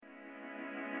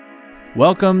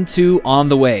Welcome to On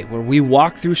the Way, where we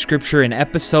walk through Scripture in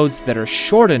episodes that are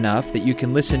short enough that you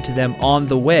can listen to them on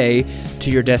the way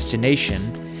to your destination,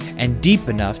 and deep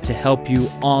enough to help you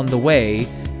on the way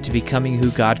to becoming who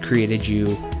God created you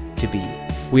to be.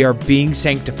 We are being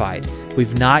sanctified.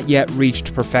 We've not yet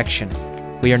reached perfection.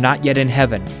 We are not yet in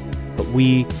heaven, but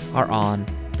we are on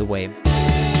the way.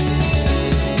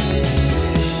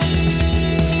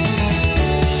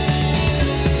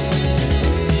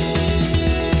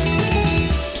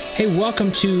 Hey,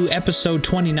 welcome to episode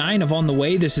 29 of On the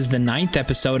Way. This is the 9th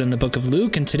episode in the book of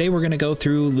Luke, and today we're going to go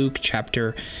through Luke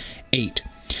chapter 8.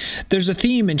 There's a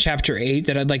theme in chapter 8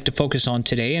 that I'd like to focus on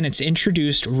today, and it's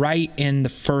introduced right in the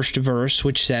first verse,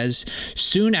 which says,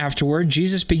 "Soon afterward,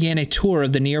 Jesus began a tour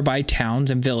of the nearby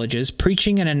towns and villages,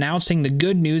 preaching and announcing the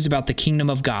good news about the kingdom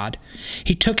of God.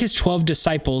 He took his 12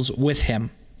 disciples with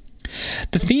him."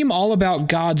 The theme all about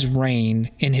God's reign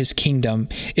in his kingdom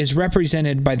is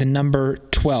represented by the number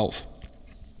 12.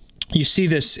 You see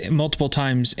this multiple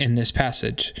times in this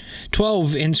passage.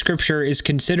 12 in Scripture is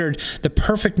considered the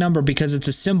perfect number because it's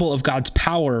a symbol of God's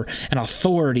power and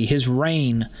authority, his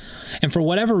reign. And for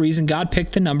whatever reason, God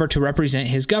picked the number to represent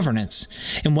his governance.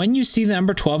 And when you see the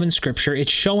number 12 in Scripture,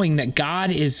 it's showing that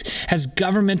God has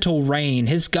governmental reign.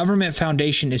 His government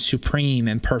foundation is supreme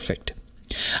and perfect.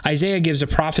 Isaiah gives a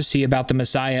prophecy about the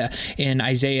Messiah in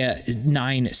Isaiah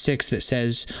 9:6 that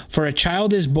says, "For a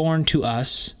child is born to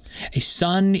us, a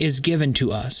son is given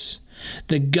to us.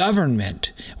 The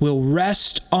government will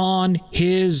rest on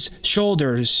his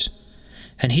shoulders,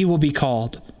 and he will be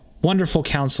called Wonderful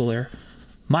Counselor,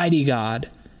 Mighty God,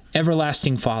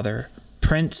 Everlasting Father,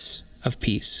 Prince of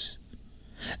Peace."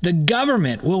 The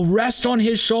government will rest on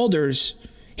his shoulders.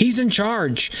 He's in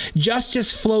charge.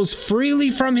 Justice flows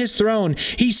freely from his throne.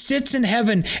 He sits in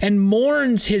heaven and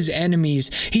mourns his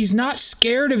enemies. He's not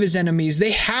scared of his enemies.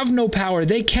 They have no power.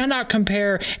 They cannot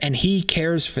compare, and he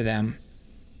cares for them.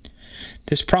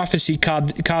 This prophecy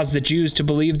caused the Jews to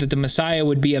believe that the Messiah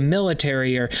would be a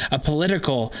military or a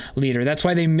political leader. That's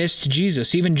why they missed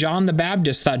Jesus. Even John the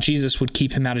Baptist thought Jesus would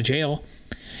keep him out of jail.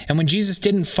 And when Jesus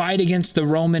didn't fight against the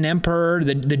Roman emperor,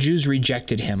 the Jews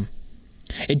rejected him.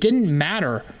 It didn't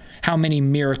matter how many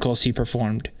miracles he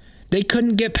performed. They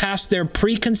couldn't get past their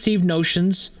preconceived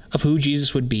notions of who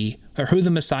Jesus would be or who the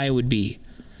Messiah would be.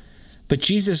 But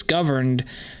Jesus governed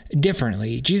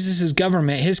differently. Jesus'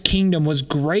 government, his kingdom, was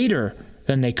greater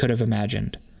than they could have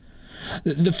imagined.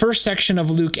 The first section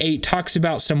of Luke 8 talks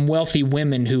about some wealthy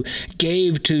women who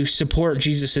gave to support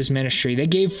Jesus' ministry. They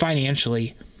gave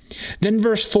financially. Then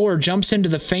verse 4 jumps into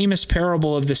the famous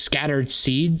parable of the scattered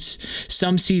seeds.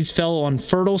 Some seeds fell on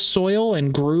fertile soil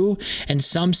and grew, and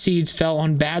some seeds fell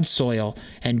on bad soil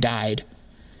and died.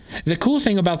 The cool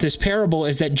thing about this parable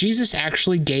is that Jesus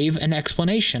actually gave an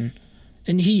explanation.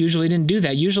 And he usually didn't do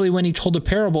that. Usually when he told a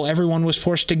parable, everyone was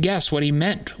forced to guess what he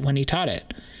meant when he taught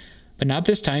it. But not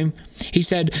this time. He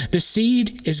said, the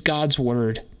seed is God's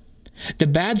word. The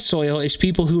bad soil is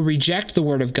people who reject the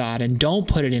word of God and don't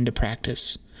put it into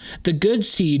practice. The good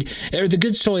seed, or the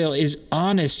good soil, is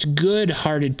honest,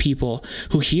 good-hearted people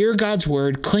who hear God's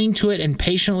word, cling to it, and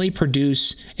patiently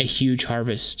produce a huge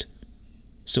harvest.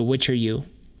 So which are you?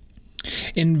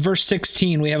 In verse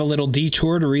 16, we have a little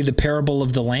detour to read the parable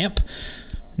of the lamp.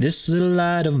 "This little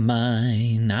light of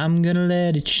mine, I'm gonna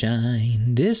let it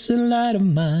shine. This little light of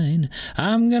mine,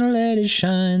 I'm gonna let it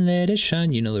shine, let it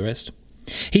shine." You know the rest.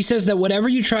 He says that whatever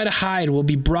you try to hide will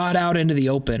be brought out into the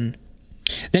open.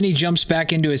 Then he jumps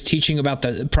back into his teaching about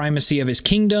the primacy of his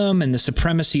kingdom and the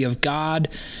supremacy of God.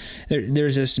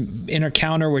 There's this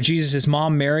encounter where Jesus'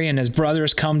 mom, Mary, and his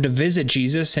brothers come to visit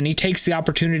Jesus, and he takes the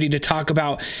opportunity to talk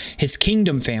about his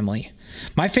kingdom family.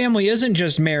 My family isn't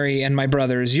just Mary and my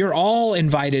brothers. You're all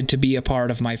invited to be a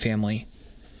part of my family.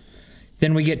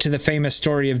 Then we get to the famous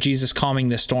story of Jesus calming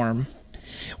the storm.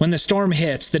 When the storm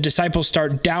hits, the disciples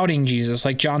start doubting Jesus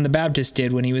like John the Baptist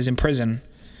did when he was in prison.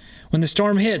 When the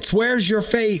storm hits, "Where's your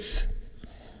faith?"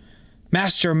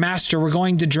 Master, we're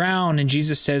going to drown." And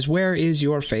Jesus says, "Where is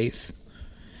your faith?"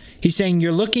 He's saying,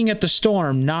 you're looking at the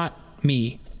storm, not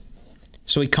me.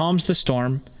 So he calms the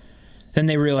storm. Then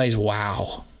they realize,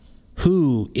 wow,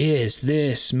 who is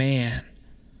this man?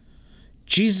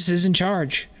 Jesus is in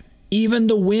charge. Even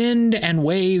the wind and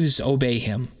waves obey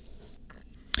him.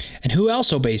 And who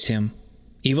else obeys him?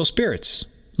 Evil spirits.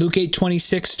 Luke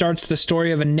 8:26 starts the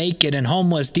story of a naked and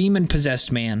homeless,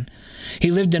 demon-possessed man.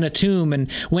 He lived in a tomb,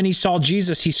 and when he saw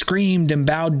Jesus, he screamed and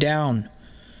bowed down.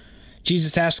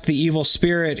 Jesus asked the evil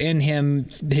spirit in him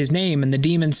his name, and the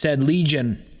demon said,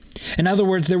 "Legion." In other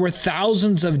words, there were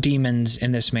thousands of demons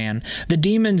in this man. The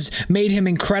demons made him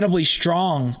incredibly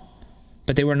strong,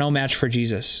 but they were no match for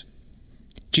Jesus.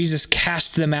 Jesus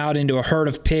cast them out into a herd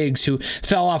of pigs who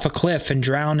fell off a cliff and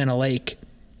drowned in a lake.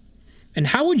 And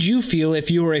how would you feel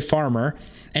if you were a farmer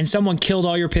and someone killed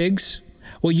all your pigs?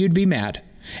 Well, you'd be mad.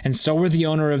 And so were the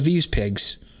owner of these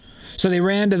pigs. So they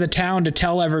ran to the town to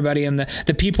tell everybody, and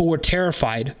the people were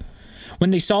terrified.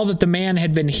 When they saw that the man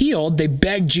had been healed, they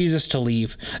begged Jesus to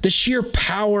leave. The sheer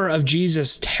power of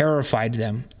Jesus terrified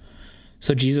them.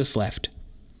 So Jesus left.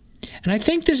 And I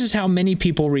think this is how many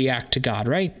people react to God,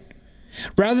 right?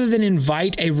 Rather than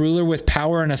invite a ruler with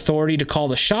power and authority to call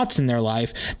the shots in their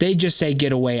life, they just say,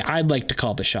 get away. I'd like to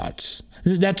call the shots.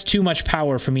 That's too much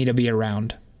power for me to be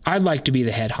around. I'd like to be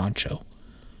the head honcho.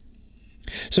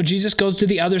 So Jesus goes to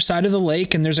the other side of the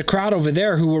lake, and there's a crowd over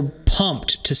there who were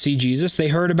pumped to see Jesus. They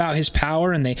heard about his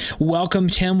power, and they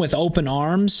welcomed him with open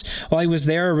arms. While he was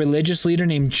there, a religious leader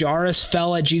named Jairus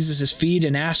fell at Jesus' feet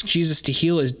and asked Jesus to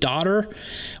heal his daughter.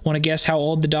 Want to guess how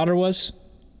old the daughter was?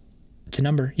 It's a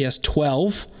number. Yes,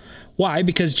 12. Why?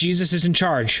 Because Jesus is in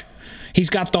charge. He's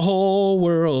got the whole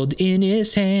world in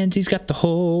his hands. He's got the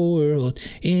whole world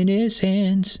in his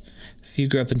hands. If you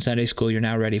grew up in Sunday school, you're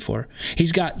now ready for.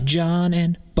 He's got John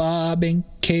and Bob and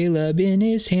Caleb in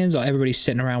his hands. Everybody's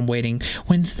sitting around waiting.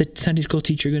 When's the Sunday school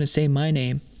teacher going to say my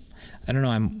name? I don't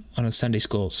know. I'm on a Sunday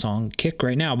school song kick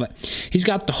right now, but he's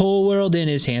got the whole world in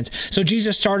his hands. So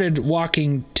Jesus started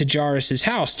walking to Jairus'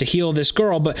 house to heal this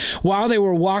girl. But while they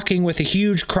were walking with a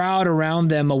huge crowd around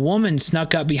them, a woman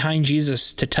snuck up behind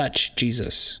Jesus to touch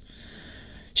Jesus.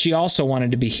 She also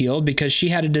wanted to be healed because she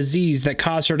had a disease that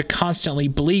caused her to constantly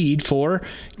bleed for,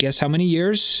 guess how many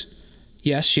years?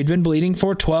 Yes, she'd been bleeding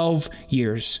for 12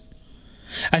 years.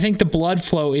 I think the blood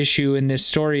flow issue in this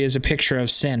story is a picture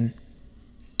of sin.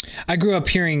 I grew up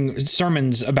hearing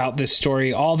sermons about this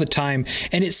story all the time,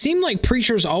 and it seemed like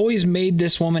preachers always made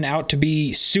this woman out to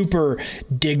be super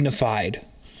dignified.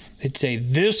 They'd say,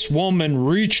 this woman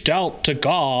reached out to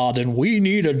God, and we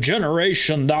need a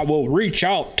generation that will reach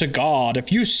out to God.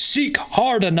 If you seek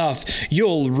hard enough,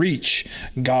 you'll reach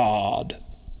God.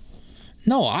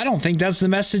 No, I don't think that's the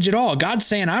message at all. God's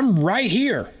saying, I'm right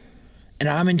here, and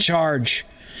I'm in charge.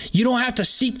 You don't have to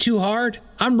seek too hard.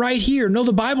 I'm right here. No,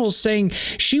 the Bible's saying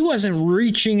she wasn't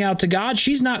reaching out to God.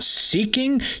 She's not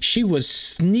seeking. She was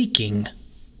sneaking.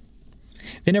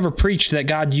 They never preached that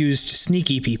God used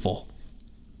sneaky people.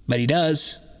 But he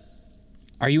does.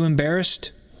 Are you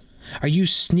embarrassed? Are you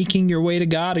sneaking your way to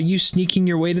God? Are you sneaking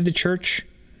your way to the church?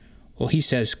 Well, he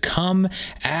says, come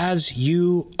as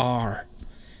you are.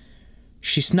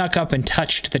 She snuck up and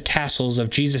touched the tassels of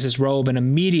Jesus' robe, and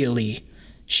immediately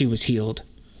she was healed.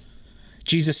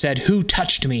 Jesus said, who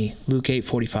touched me? Luke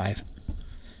 8:45.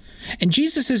 And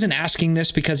Jesus isn't asking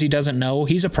this because he doesn't know.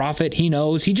 He's a prophet. He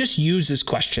knows. He just uses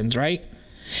questions, right?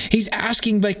 He's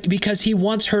asking because he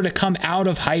wants her to come out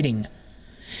of hiding.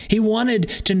 He wanted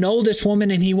to know this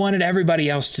woman, and he wanted everybody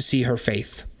else to see her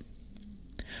faith.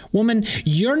 Woman,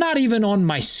 you're not even on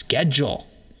my schedule.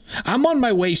 I'm on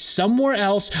my way somewhere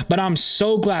else, but I'm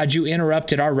so glad you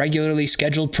interrupted our regularly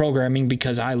scheduled programming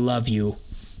because I love you.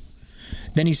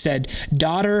 Then he said,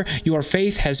 daughter, your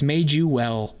faith has made you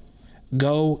well.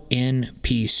 Go in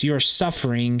peace. Your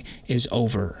suffering is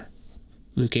over.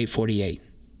 Luke 8:48.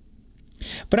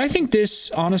 But I think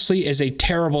this, honestly, is a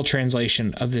terrible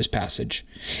translation of this passage.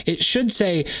 It should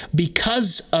say,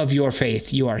 because of your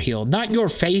faith, you are healed. Not your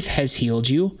faith has healed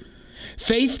you.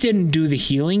 Faith didn't do the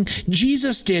healing.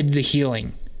 Jesus did the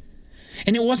healing.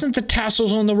 And it wasn't the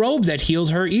tassels on the robe that healed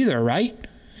her either, right?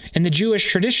 In the Jewish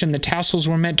tradition, the tassels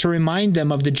were meant to remind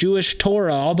them of the Jewish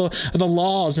Torah, all the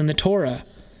laws in the Torah.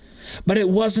 But it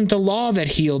wasn't the law that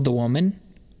healed the woman.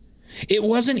 It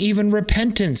wasn't even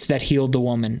repentance that healed the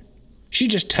woman. She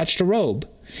just touched a robe.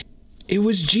 It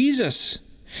was Jesus.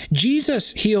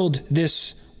 Jesus healed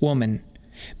this woman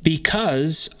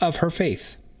because of her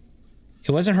faith.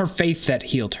 It wasn't her faith that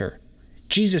healed her.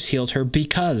 Jesus healed her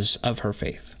because of her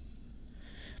faith.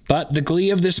 But the glee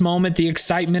of this moment, the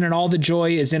excitement and all the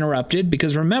joy is interrupted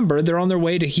because remember, they're on their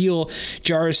way to heal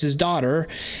Jairus' daughter.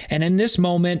 And in this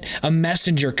moment, a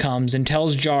messenger comes and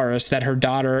tells Jairus that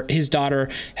his daughter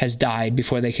has died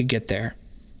before they could get there.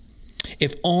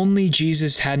 If only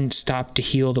Jesus hadn't stopped to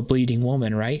heal the bleeding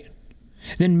woman, right?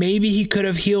 Then maybe he could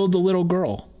have healed the little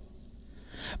girl.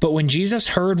 But when Jesus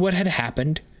heard what had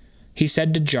happened, he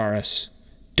said to Jairus,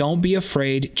 don't be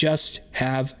afraid, just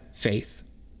have faith.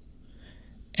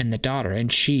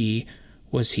 And she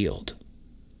was healed.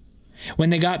 When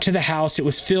they got to the house, it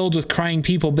was filled with crying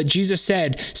people, but Jesus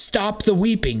said, stop the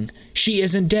weeping. She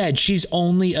isn't dead. She's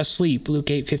only asleep. Luke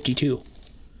 8:52.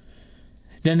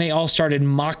 Then they all started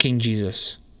mocking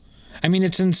Jesus. I mean,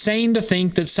 it's insane to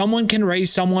think that someone can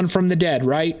raise someone from the dead,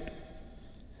 right?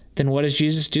 Then what does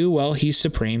Jesus do? Well, he's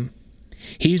supreme.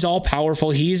 He's all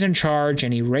powerful. He's in charge,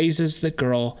 and he raises the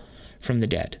girl from the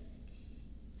dead.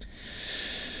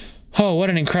 Oh, what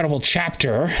an incredible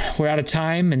chapter. We're out of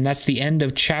time, and that's the end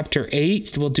of chapter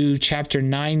 8. We'll do chapter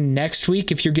 9 next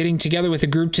week. If you're getting together with a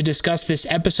group to discuss this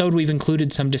episode, we've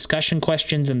included some discussion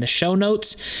questions in the show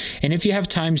notes. And if you have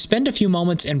time, spend a few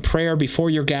moments in prayer before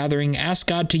your gathering. Ask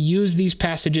God to use these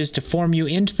passages to form you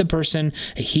into the person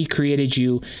that he created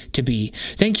you to be.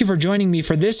 Thank you for joining me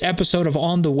for this episode of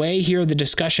On the Way. Here are the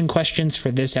discussion questions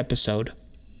for this episode.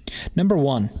 Number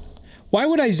 1. Why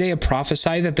would Isaiah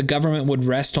prophesy that the government would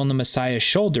rest on the Messiah's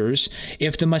shoulders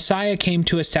if the Messiah came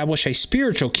to establish a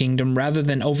spiritual kingdom rather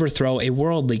than overthrow a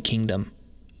worldly kingdom?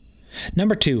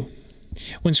 Number 2,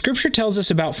 when Scripture tells us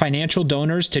about financial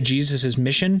donors to Jesus'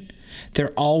 mission,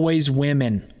 they're always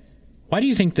women. Why do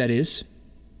you think that is?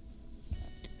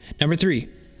 Number 3,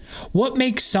 what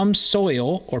makes some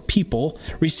soil or people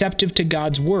receptive to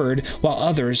God's word while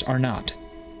others are not?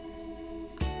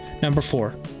 Number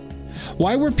 4,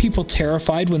 why were people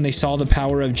terrified when they saw the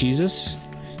power of Jesus?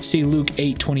 See Luke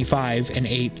 8:25 and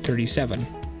 8:37.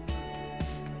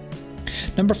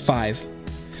 Number 5.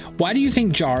 Why do you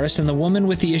think Jairus and the woman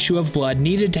with the issue of blood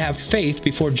needed to have faith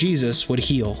before Jesus would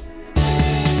heal?